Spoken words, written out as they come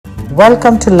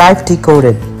Welcome to Life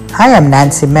Decoded. I am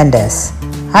Nancy Mendez.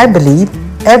 I believe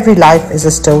every life is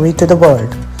a story to the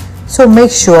world, so make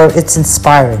sure it's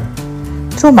inspiring.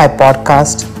 Through my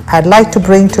podcast, I'd like to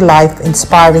bring to life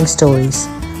inspiring stories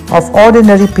of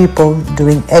ordinary people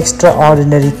doing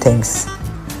extraordinary things.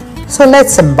 So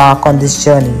let's embark on this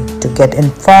journey to get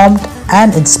informed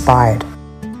and inspired.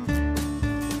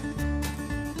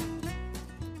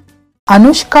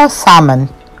 Anushka Samant,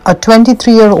 a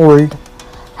 23-year-old,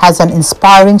 has an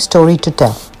inspiring story to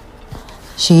tell.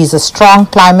 She is a strong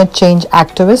climate change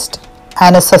activist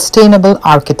and a sustainable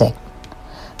architect.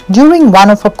 During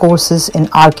one of her courses in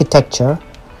architecture,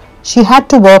 she had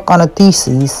to work on a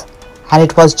thesis, and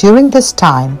it was during this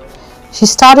time she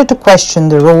started to question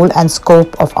the role and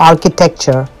scope of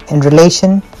architecture in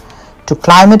relation to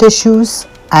climate issues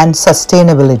and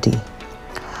sustainability.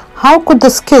 How could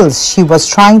the skills she was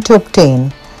trying to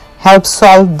obtain help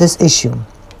solve this issue?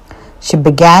 She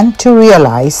began to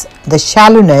realize the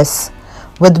shallowness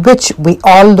with which we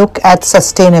all look at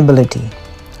sustainability.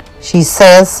 She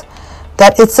says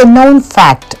that it's a known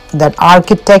fact that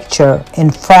architecture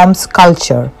informs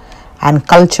culture and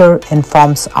culture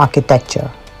informs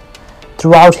architecture.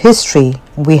 Throughout history,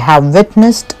 we have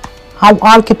witnessed how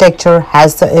architecture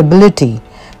has the ability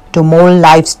to mold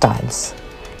lifestyles.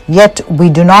 Yet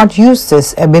we do not use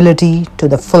this ability to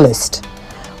the fullest.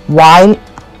 While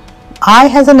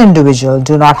I, as an individual,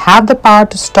 do not have the power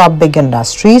to stop big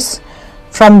industries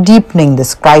from deepening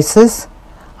this crisis,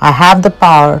 I have the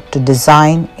power to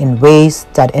design in ways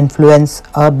that influence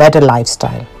a better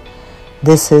lifestyle.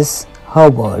 This is her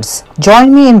words.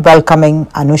 Join me in welcoming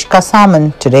Anushka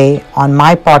Samant today on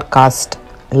my podcast,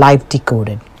 Life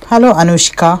Decoded. Hello,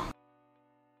 Anushka.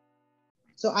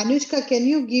 So, Anushka, can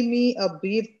you give me a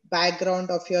brief background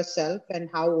of yourself and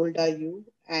how old are you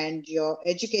and your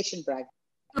education background?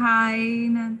 Hi,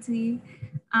 Nancy.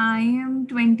 I am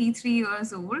 23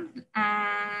 years old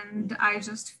and I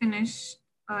just finished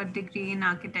a degree in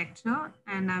architecture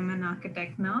and I'm an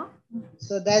architect now.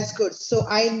 So that's good. So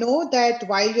I know that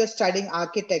while you're studying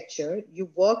architecture, you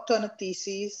worked on a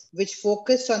thesis which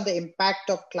focused on the impact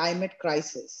of climate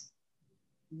crisis.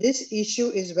 This issue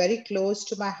is very close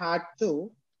to my heart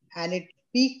too, and it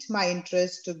piqued my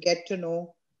interest to get to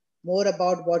know more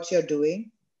about what you're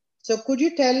doing. So could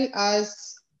you tell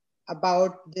us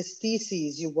about this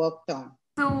thesis you worked on?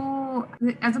 So,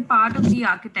 as a part of the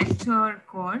architecture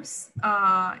course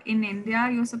in India,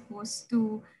 you're supposed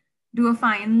to do a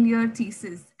final year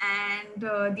thesis, and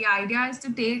the idea is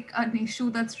to take an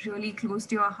issue that's really close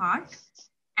to your heart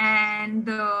and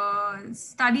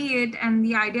study it. And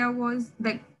the idea was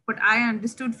like what I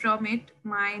understood from it,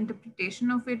 my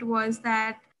interpretation of it was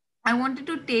that I wanted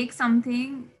to take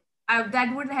something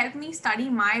that would help me study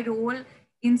my role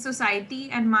in society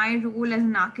and my role as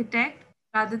an architect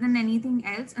rather than anything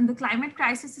else. And the climate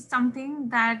crisis is something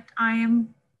that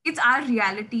it's our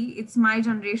reality, it's my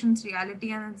generation's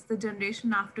reality, and it's the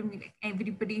generation after me, like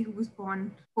everybody who was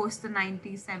born post the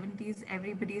 90s, 70s,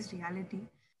 everybody's reality.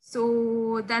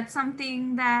 So that's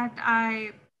something that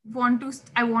I want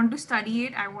to study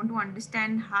it. I want to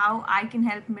understand how I can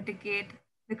help mitigate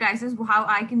the crisis, how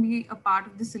I can be a part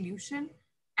of the solution.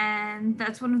 And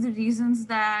that's one of the reasons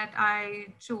that I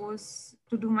chose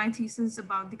to do my thesis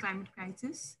about the climate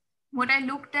crisis. What I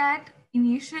looked at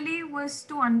initially was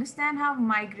to understand how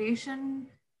migration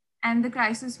and the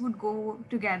crisis would go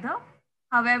together.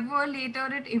 However,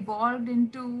 later it evolved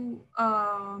into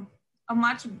a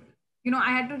much,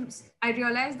 I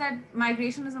realized that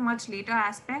migration is a much later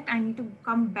aspect. I need to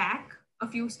come back a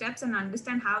few steps and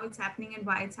understand how it's happening and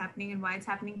why it's happening and why it's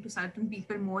happening to certain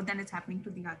people more than it's happening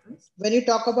to the others. When you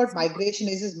talk about migration,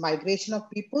 is this migration of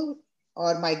people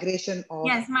or migration of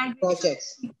Yes, migration of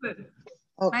projects? people.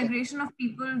 Okay. Migration of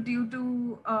people due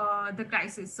to the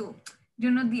crisis. So,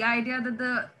 the idea that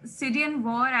the Syrian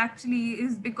war actually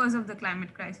is because of the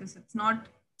climate crisis. It's not,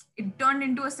 it turned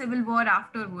into a civil war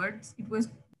afterwards. It was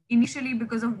initially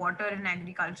because of water and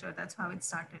agriculture. That's how it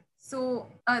started. So,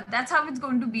 that's how it's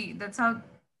going to be. That's how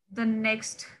the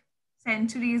next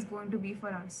century is going to be for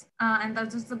us. And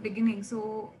that's just the beginning.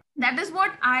 So, that is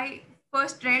what I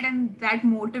first read, and that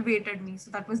motivated me.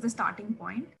 So that was the starting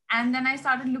point. And then I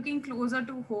started looking closer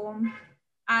to home,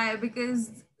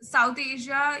 because South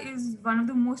Asia is one of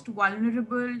the most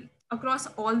vulnerable across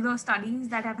all the studies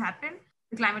that have happened,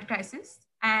 the climate crisis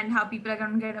and how people are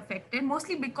going to get affected,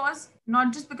 mostly because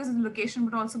not just because of the location,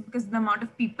 but also because of the amount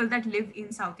of people that live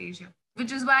in South Asia,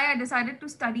 which is why I decided to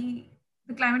study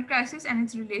the climate crisis and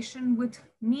its relation with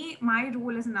me, my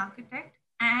role as an architect,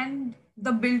 and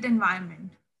the built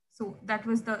environment. So that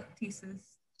was the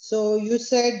thesis. So you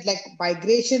said like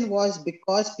migration was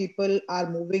because people are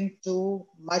moving to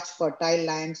much fertile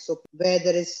land, so where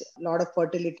there is a lot of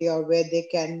fertility or where they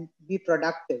can be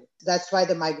productive. That's why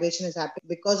the migration is happening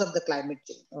because of the climate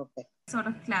change. Okay. Sort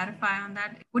of clarify on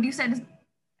that. What you said is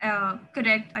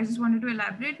correct. I just wanted to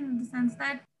elaborate in the sense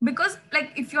that because,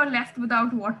 like, if you're left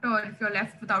without water, if you're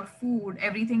left without food,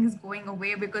 everything is going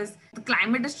away because the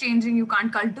climate is changing, you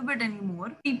can't cultivate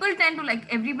anymore. People tend to, like,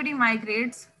 everybody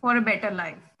migrates for a better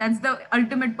life. That's the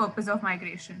ultimate purpose of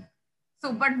migration.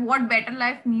 So, but what better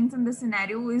life means in this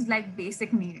scenario is like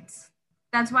basic needs.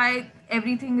 That's why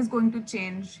everything is going to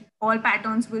change. All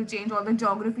patterns will change. All the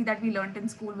geography that we learned in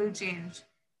school will change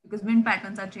because wind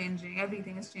patterns are changing.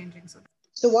 Everything is changing. So,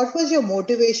 So what was your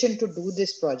motivation to do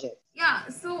this project? yeah.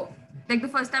 So, like the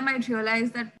first time I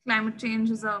realized that climate change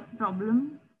is a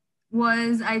problem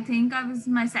was, I think I was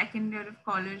my second year of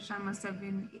college. I must have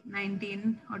been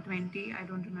 19 or 20, I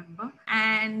don't remember.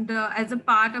 And as a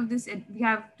part of this, we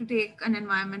have to take an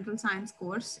environmental science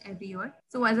course every year.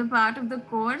 So as a part of the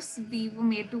course, we were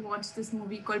made to watch this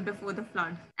movie called Before the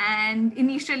Flood. And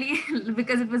initially,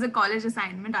 because it was a college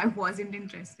assignment, I wasn't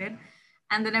interested.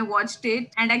 And then I watched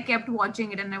it and I kept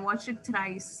watching it and I watched it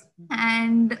thrice.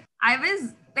 And I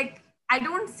was like, I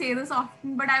don't say this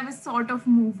often, but I was sort of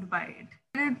moved by it.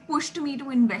 And it pushed me to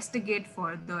investigate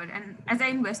further. And as I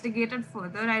investigated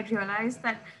further, I realized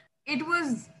that it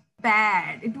was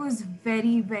bad. It was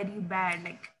very, very bad.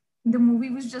 Like the movie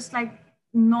was just like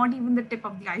not even the tip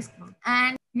of the iceberg.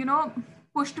 And,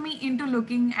 pushed me into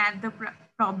looking at the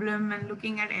problem and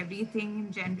looking at everything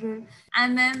in general.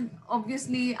 And then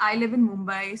obviously, I live in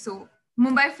Mumbai. So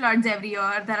Mumbai floods every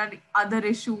year. There are other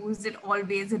issues. It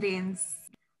always rains.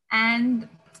 And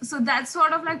so that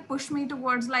sort of like pushed me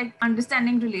towards like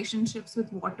understanding relationships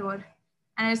with water.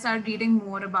 And I started reading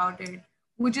more about it,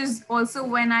 which is also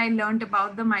when I learned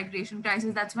about the migration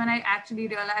crisis. That's when I actually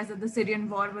realized that the Syrian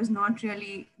war was not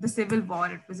really the civil war,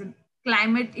 it was a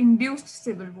climate induced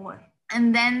civil war.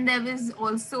 And then there was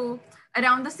also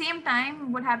around the same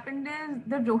time, what happened is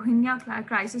the Rohingya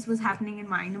crisis was happening in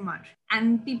Myanmar,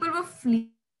 and people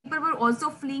were also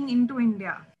fleeing into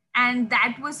India. And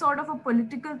that was sort of a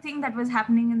political thing that was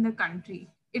happening in the country.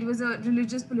 It was a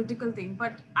religious political thing.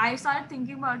 But I started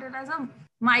thinking about it as a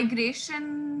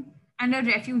migration and a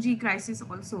refugee crisis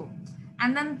also.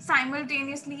 And then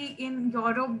simultaneously in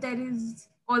Europe, there is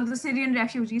all the Syrian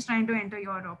refugees trying to enter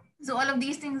Europe. So all of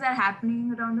these things are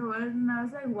happening around the world. And I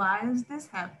was like, why is this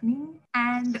happening?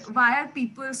 And why are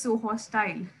people so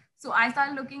hostile? So I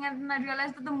started looking at it and I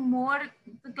realized that the more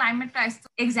the climate crisis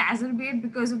exacerbate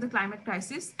because of the climate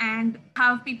crisis and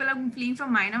how people are fleeing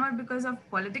from Myanmar because of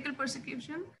political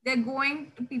persecution, they're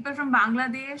going to people from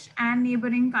Bangladesh and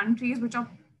neighboring countries, which are,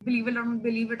 believe it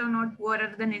or not,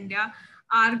 poorer than India,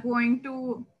 are going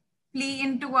to flee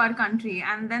into our country.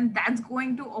 And then that's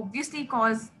going to obviously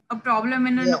cause a problem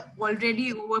in an Yeah,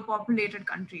 already overpopulated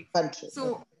country. country.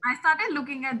 So I started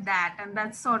looking at that, and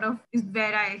that's sort of is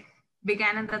where I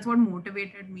began, and that's what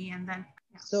motivated me. And then,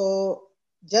 yeah. So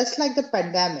just like the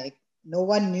pandemic, no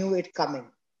one knew it coming.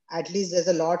 At least there's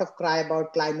a lot of cry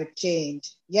about climate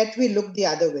change, yet we look the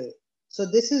other way. So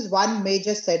this is one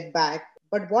major setback.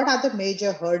 But what other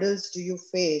major hurdles do you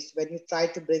face when you try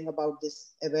to bring about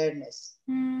this awareness?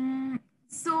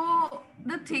 So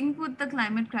the thing with the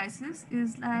climate crisis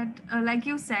is that, like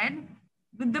you said,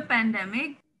 with the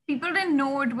pandemic, people didn't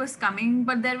know it was coming,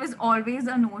 but there was always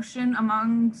a notion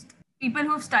amongst people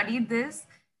who've studied this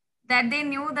that they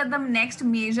knew that the next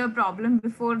major problem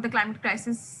before the climate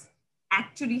crisis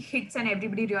actually hits and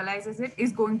everybody realizes it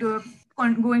is going to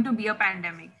be a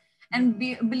pandemic. And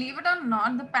believe it or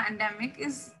not, the pandemic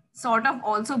is sort of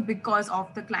also because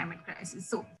of the climate crisis.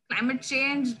 So climate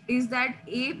change is that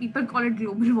people call it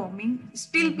global warming.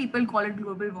 Still, people call it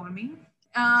global warming.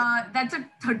 That's a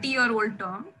 30-year-old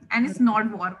term, and it's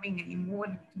not warming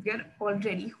anymore. We're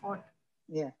already hot.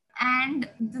 Yeah. And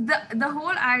the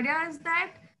whole idea is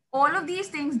that all of these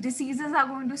things, diseases are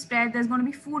going to spread. There's going to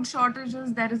be food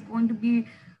shortages. There is going to be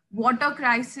water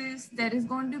crisis. There is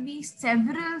going to be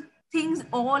several things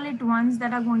all at once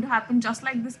that are going to happen, just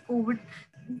like this COVID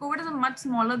is a much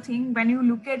smaller thing when you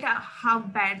look at how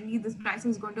badly this crisis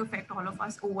is going to affect all of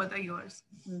us over the years.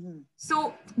 Mm-hmm.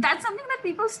 So that's something that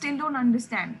people still don't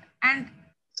understand. And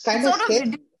It's kind it's of sort of scary.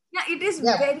 ridiculous. Yeah, it is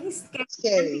Yeah, very scary. And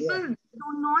scary. people Yeah.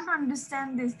 do not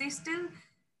understand this. They still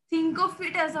think of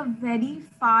it as a very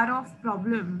far off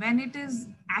problem when it is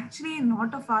actually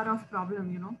not a far off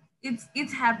problem.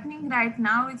 It's happening right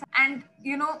now. And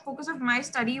focus of my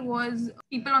study was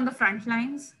people on the front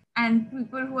lines, and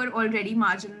people who are already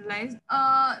marginalized.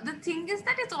 The thing is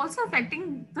that it's also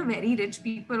affecting the very rich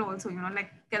people also,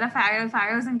 like there are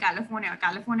fires in California.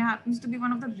 California happens to be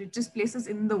one of the richest places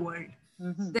in the world.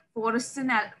 Mm-hmm. The forests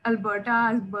in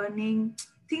Alberta is burning.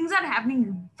 Things are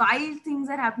happening. Wild things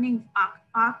are happening.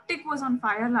 Arctic was on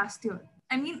fire last year.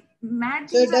 I mean, mad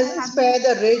So things it are doesn't happening.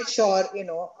 spare the rich or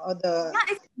the.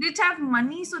 Yeah, if rich have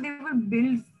money, so they will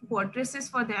build fortresses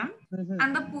for them, Mm-hmm.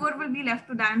 and the poor will be left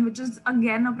to die, which is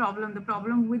again a problem. The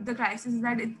problem with the crisis is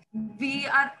that we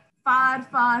are far,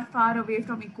 far, far away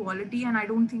from equality, and I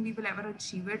don't think we will ever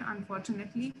achieve it,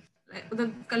 unfortunately.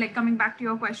 Like coming back to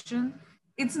your question,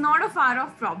 it's not a far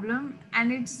off problem,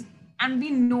 and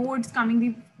we know it's coming.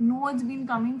 We know it's been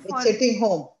coming It's for hitting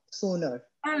home sooner.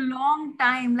 a long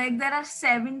time. Like there are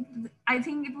I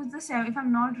think it was if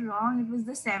I'm not wrong, it was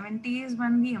the 70s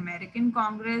when the American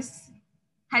Congress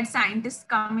had scientists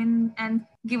come in and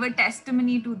give a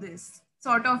testimony to this,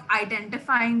 sort of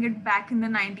identifying it back in the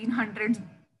 1900s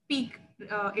peak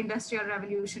industrial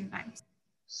revolution times.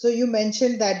 So you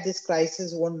mentioned that this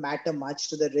crisis won't matter much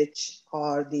to the rich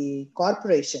or the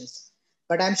corporations,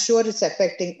 but I'm sure it's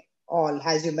affecting all,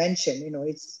 as you mentioned.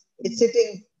 It's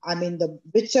hitting. I mean, the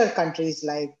richer countries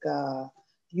like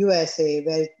USA,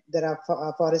 where there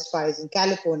are forest fires in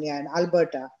California and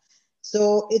Alberta.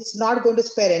 So it's not going to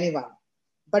spare anyone.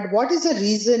 But what is the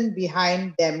reason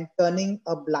behind them turning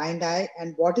a blind eye,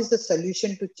 and what is the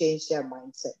solution to change their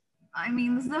mindset? I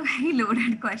mean, this is a very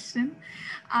loaded question.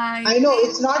 I I know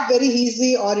it's think, not very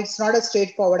easy or it's not a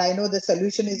straightforward. I know the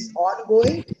solution is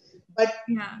ongoing, but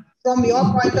yeah. from your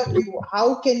point of view,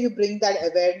 how can you bring that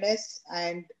awareness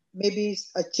and maybe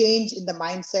a change in the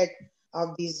mindset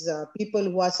of these people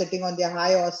who are sitting on their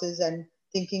high horses and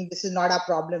thinking this is not our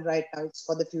problem right now, it's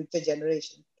for the future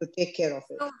generation to take care of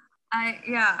it. So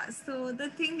so the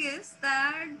thing is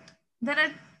that there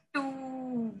are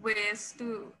two ways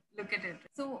to look at it.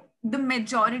 So the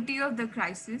majority of the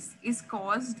crisis is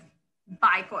caused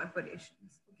by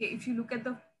corporations. Okay, if you look at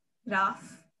the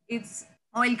graph, it's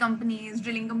oil companies,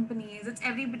 drilling companies, it's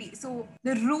everybody. So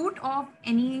the root of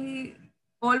any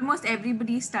almost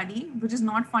everybody's study, which is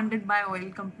not funded by oil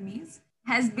companies,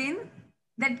 has been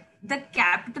that the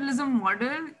capitalism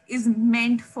model is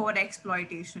meant for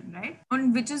exploitation, right?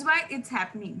 And which is why it's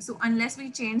happening. So unless we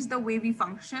change the way we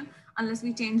function, unless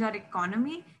we change our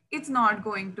economy, it's not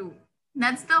going to.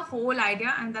 That's the whole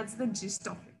idea, and that's the gist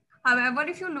of it. However,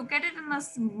 if you look at it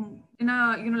in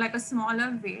a like a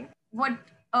smaller way, what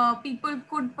people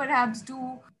could perhaps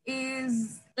do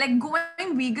is like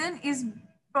going vegan is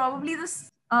probably the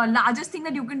largest thing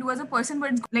that you can do as a person,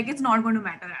 but it's not going to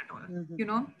matter at all.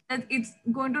 Mhm. That it's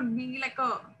going to be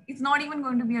it's not even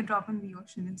going to be a drop in the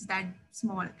ocean. It's that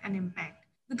small an impact.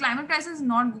 The climate crisis is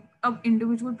not an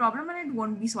individual problem, and it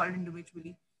won't be solved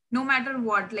individually. No matter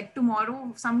what, like tomorrow,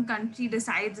 some country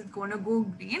decides it's going to go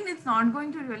green, it's not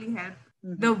going to really help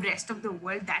the rest of the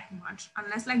world that much,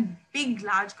 unless like big,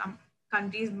 large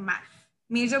countries,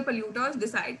 major polluters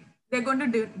decide they're going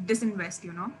to disinvest,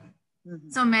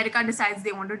 Mhm. So America decides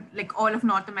they want to, like all of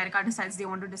North America decides they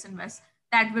want to disinvest.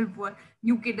 That will work.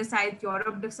 UK decides,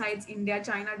 Europe decides, India,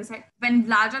 China decide. When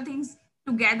larger things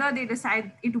together, they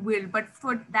decide it will. But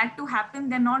for that to happen,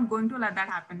 they're not going to let that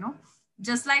happen, no?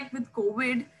 Just like with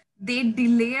COVID, they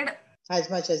delayed As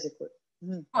much as it could.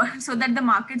 Mhm. so that the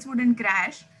markets wouldn't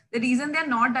crash. The reason they're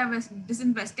not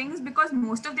disinvesting is because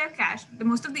most of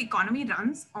the economy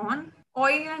runs on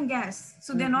oil and gas.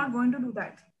 So they're Mhm. not going to do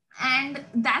that. And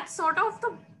that's sort of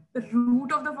the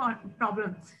root of the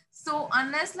problem. So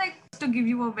unless, like, to give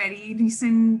you a very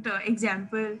recent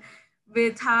example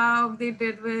with how they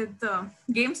did with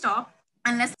GameStop,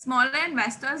 unless smaller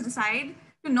investors decide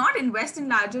to not invest in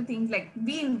larger things, like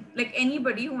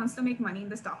anybody who wants to make money in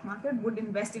the stock market would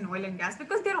invest in oil and gas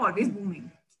because they're always booming.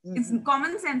 It's Mhm.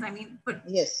 common sense. I mean, but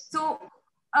Yes. so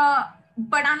uh,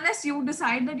 but unless you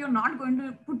decide that you're not going to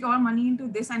put your money into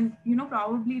this and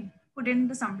probably put it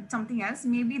into something else,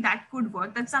 maybe that could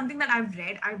work. That's something that I've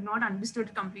read. I've not understood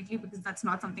it completely because that's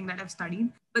not something that I've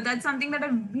studied, but that's something that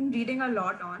I've been reading a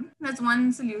lot on. That's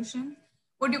one solution.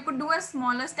 What you could do as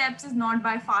smaller steps is not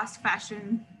buy fast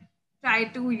fashion, try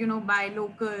to buy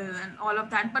local and all of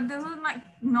that, but those are like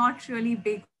not really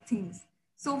big things.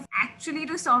 So actually,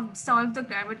 to solve the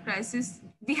climate crisis,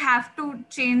 we have to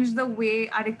change the way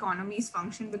our economies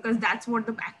function, because that's what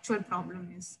the actual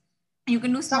problem is. You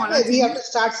can do smaller Somewhere we have to things.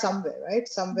 start somewhere, right? Yeah,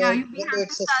 Somewhere, we even though have to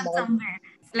it's a start small. somewhere.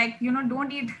 Like,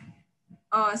 don't eat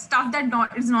stuff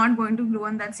that is not going to grow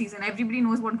in that season. Everybody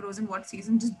knows what grows in what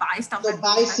season. Just buy stuff So that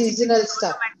grows buy in that season. seasonal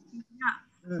stuff.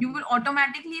 Yeah, you Mhm. will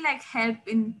automatically like help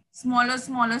in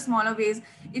smaller ways.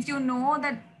 If you know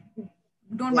that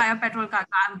don't buy a petrol car,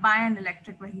 buy an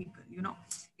electric vehicle,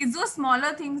 it's those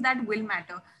smaller things that will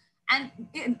matter. And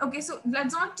okay, so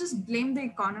let's not just blame the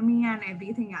economy and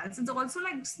everything else. It's also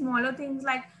like smaller things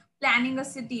like planning a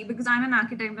city, because I'm an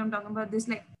architect. I'm talking about this,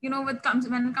 like, when it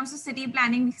comes to city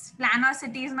planning, we plan our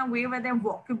cities in a way where they're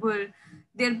walkable.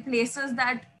 They're places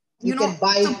that, You can so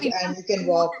bike people, and you can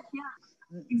walk.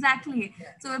 yeah, exactly.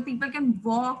 So people can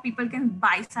walk, people can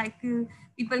bicycle,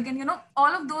 people can,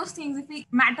 all of those things, if we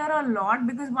matter a lot,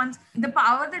 because once the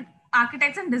power that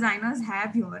architects and designers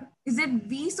have here is that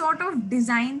we sort of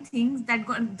design things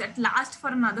that last for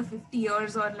another 50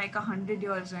 years or like 100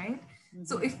 years, right?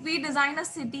 So if we design a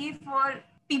city for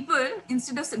people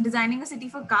instead of designing a city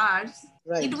for cars,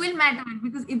 Right. it will matter,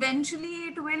 because eventually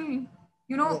it will,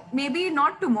 maybe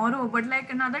not tomorrow, but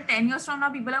like another 10 years from now,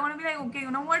 people are going to be like, okay,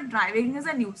 you know what, driving is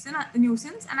a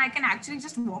nuisance, and I can actually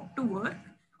just walk to work,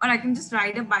 or I can just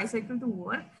ride a bicycle to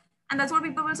work. And that's what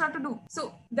people will start to do.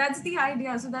 So that's the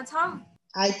idea. So that's how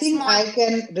I think I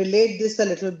can relate this a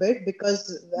little bit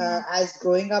because as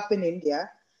growing up in India,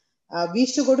 we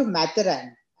used to go to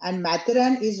Matharan, and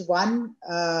Matharan is one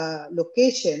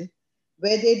location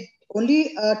where they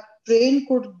only a train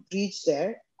could reach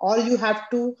there, or you have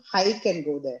to hike and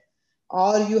go there,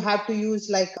 or you have to use,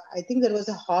 like, I think there was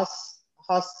a horse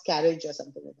carriage or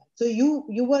something like that. So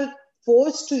you were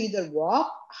forced to either walk,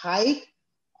 hike,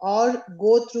 or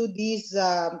go through these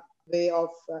way of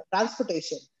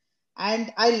transportation.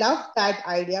 And I loved that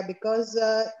idea because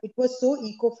it was so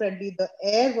eco-friendly. The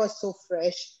air was so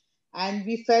fresh, and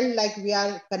we felt like we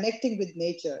are connecting with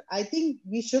nature. I think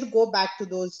we should go back to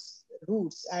those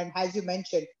roots. And as you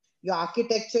mentioned, your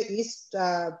architecture is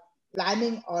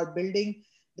planning or building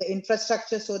the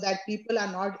infrastructure so that people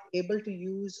are not able to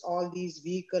use all these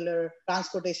vehicular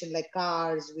transportation like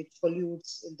cars, which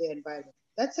pollutes in the environment.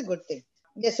 That's a good thing.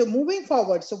 Yeah. So moving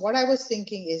forward, so what I was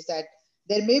thinking is that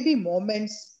there may be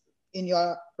moments in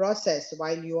your process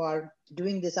while you are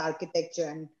doing this architecture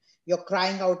and you're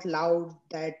crying out loud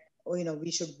that, oh,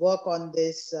 we should work on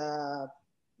this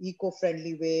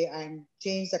eco-friendly way and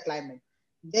change the climate.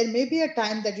 There may be a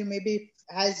time that you maybe,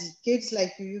 as kids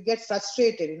like you get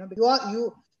frustrated.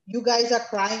 You guys are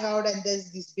crying out, and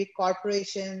there's these big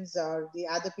corporations or the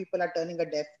other people are turning a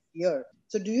deaf ear.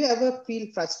 So do you ever feel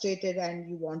frustrated and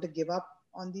you want to give up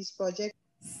on these projects?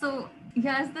 So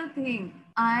here's the thing.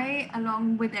 I,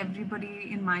 along with everybody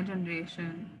in my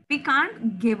generation, we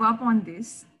can't give up on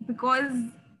this, because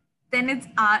then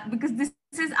because this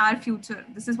is our future.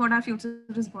 This is what our future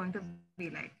is going to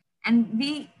be like. And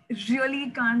we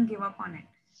really can't give up on it,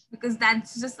 because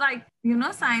that's just like,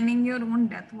 signing your own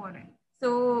death warrant.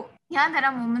 So yeah, there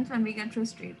are moments when we get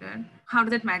frustrated. How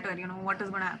does it matter? What is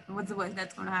going to happen? What's the worst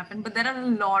that's going to happen? But there are a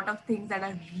lot of things that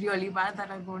are really bad that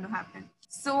are going to happen.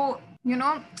 So,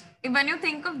 when you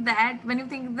think of that,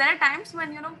 there are times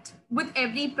when, with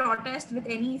every protest, with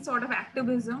any sort of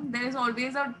activism, there is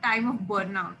always a time of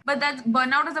burnout. But that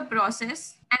burnout is a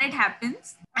process, and it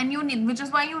happens. And which is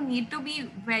why you need to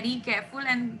be very careful.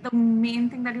 And the main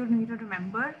thing that you need to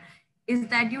remember is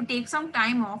that you take some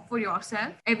time off for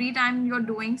yourself every time you're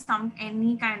doing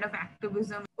any kind of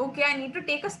activism. Okay, I need to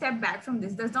take a step back from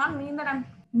this. Does not mean that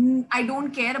I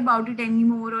don't care about it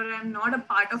anymore, or I'm not a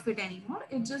part of it anymore.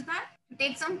 It's just that you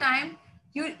take some time,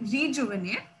 you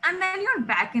rejuvenate, and then you're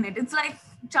back in it. It's like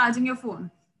charging your phone.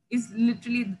 It's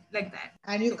literally like that.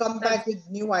 And you come back with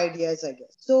new ideas, I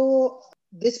guess. So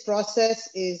this process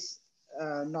is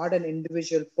not an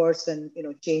individual person,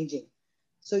 changing.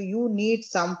 So you need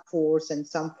some force and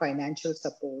some financial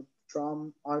support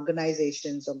from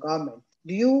organizations or government.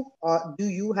 Do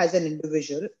you as an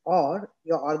individual or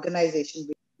your organization,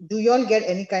 do you all get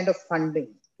any kind of funding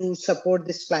to support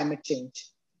this climate change?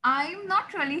 I'm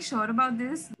not really sure about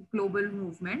this global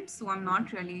movement, so I'm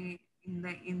not really in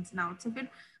the ins and outs of it.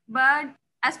 But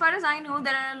as far as I know,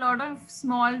 there are a lot of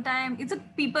small time, it's a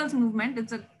people's movement,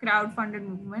 it's a crowd-funded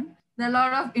movement. There are a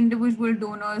lot of individual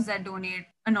donors that donate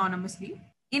anonymously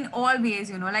in all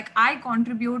ways, like I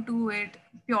contribute to it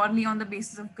purely on the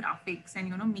basis of graphics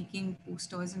and, making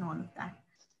posters and all of that.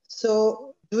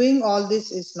 So doing all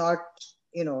this is not,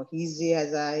 easy,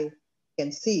 as I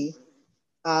can see.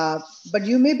 But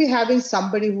you may be having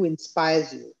somebody who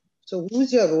inspires you. So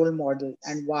who's your role model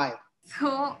and why?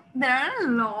 So there are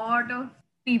a lot of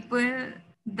people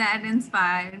that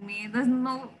inspire me. There's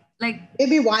no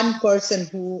maybe one person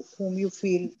whom you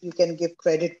feel you can give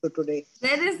credit to today.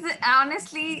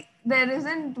 Honestly, there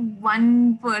isn't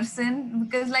one person,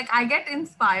 because I get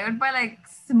inspired by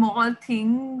small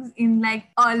things in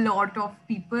a lot of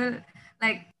people.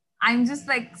 I'm just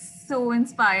so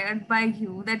inspired by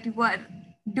you that you are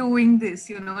doing this,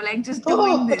 just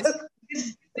doing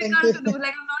this. Thank you. to do.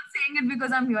 Like, I'm not saying it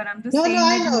because I'm here. I'm just No, saying I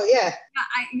that, know. Yeah.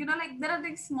 like there are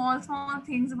like small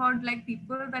things about like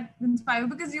people that inspire,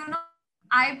 because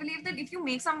I believe that if you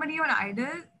make somebody your idol,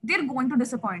 they're going to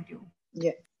disappoint you.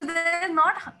 Yeah.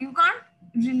 You can't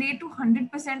relate to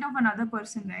 100% of another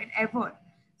person, right? Ever.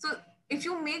 So if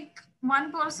you make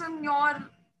one person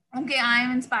okay, I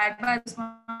am inspired by this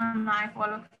one, I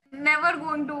follow, never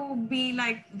going to be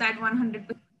like that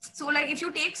 100%. So like if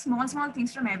you take small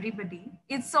things from everybody,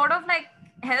 it sort of like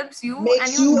helps you,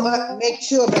 and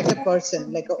Makes you a better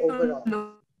person, like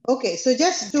overall. Okay, so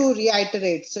just to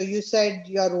reiterate, so you said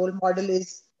your role model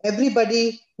is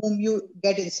everybody whom you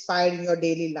get inspired in your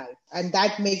daily life, and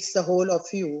that makes the whole of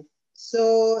you.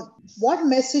 So, what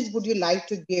message would you like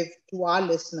to give to our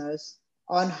listeners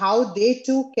on how they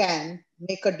too can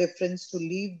make a difference to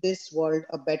leave this world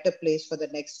a better place for the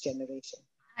next generation?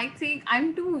 I think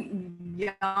I'm too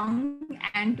young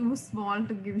and too small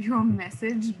to give you a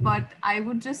message, but I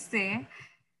would just say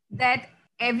that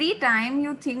every time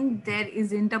you think there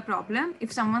isn't a problem,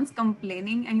 if someone's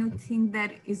complaining and you think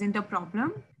there isn't a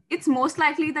problem, it's most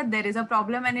likely that there is a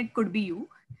problem and it could be you.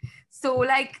 So,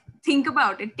 like, think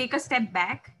about it, take a step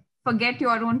back, forget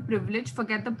your own privilege,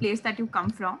 forget the place that you come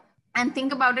from, and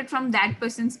think about it from that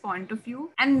person's point of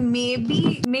view. And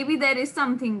maybe there is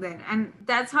something there, and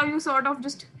that's how you sort of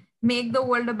just make the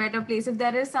world a better place. If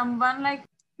there is someone, like,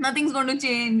 nothing's going to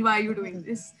change, why are you doing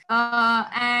this?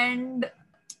 And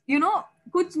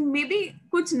कुछ maybe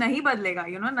कुछ नहीं बदलेगा,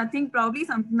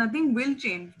 nothing will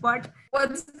change, but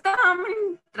what's the harm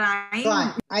in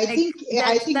trying? I think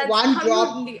one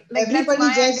drop,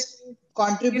 everybody just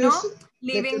contributes,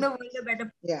 leaving the world a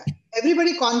better. Yeah,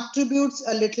 everybody contributes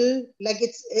a little. Like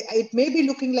it may be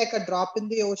looking like a drop in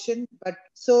the ocean, but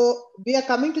so we are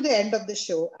coming to the end of the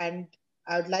show, and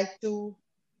I would like to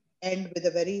end with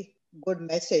a very good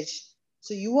message.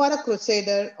 So you are a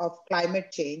crusader of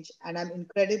climate change, and I'm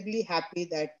incredibly happy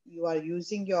that you are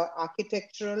using your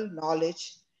architectural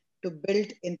knowledge to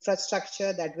build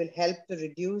infrastructure that will help to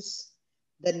reduce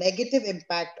the negative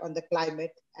impact on the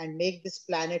climate and make this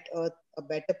planet Earth a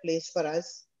better place for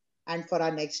us and for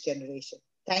our next generation.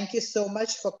 Thank you so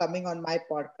much for coming on my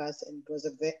podcast, and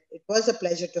it was a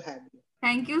pleasure to have you.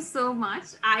 Thank you so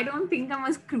much. I don't think I'm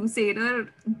a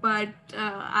crusader, but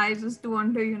I just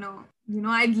want to,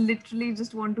 I literally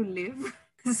just want to live.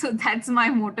 So that's my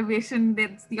motivation.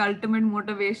 That's the ultimate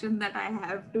motivation that I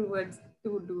have towards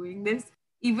doing this.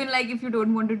 Even like if you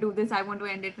don't want to do this, I want to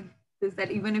end it with this,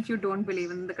 that even if you don't believe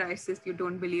in the crisis, you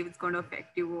don't believe it's going to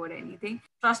affect you or anything,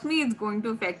 trust me, it's going to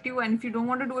affect you. And if you don't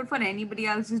want to do it for anybody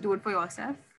else, just do it for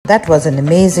yourself. That was an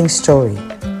amazing story.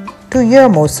 To hear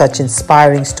more such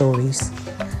inspiring stories,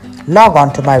 log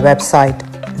on to my website,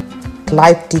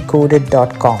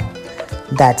 lifedecoded.com.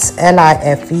 That's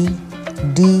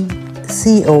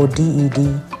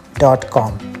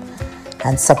lifedecoded.com.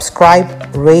 And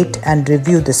subscribe, rate, and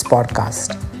review this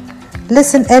podcast.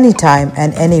 Listen anytime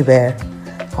and anywhere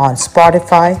on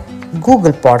Spotify,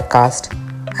 Google Podcast,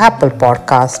 Apple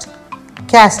Podcast,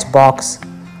 Castbox,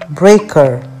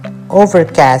 Breaker,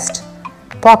 Overcast,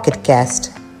 Pocket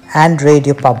Cast, and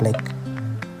Radio Public.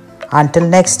 Until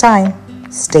next time,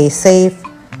 stay safe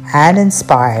and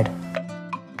inspired.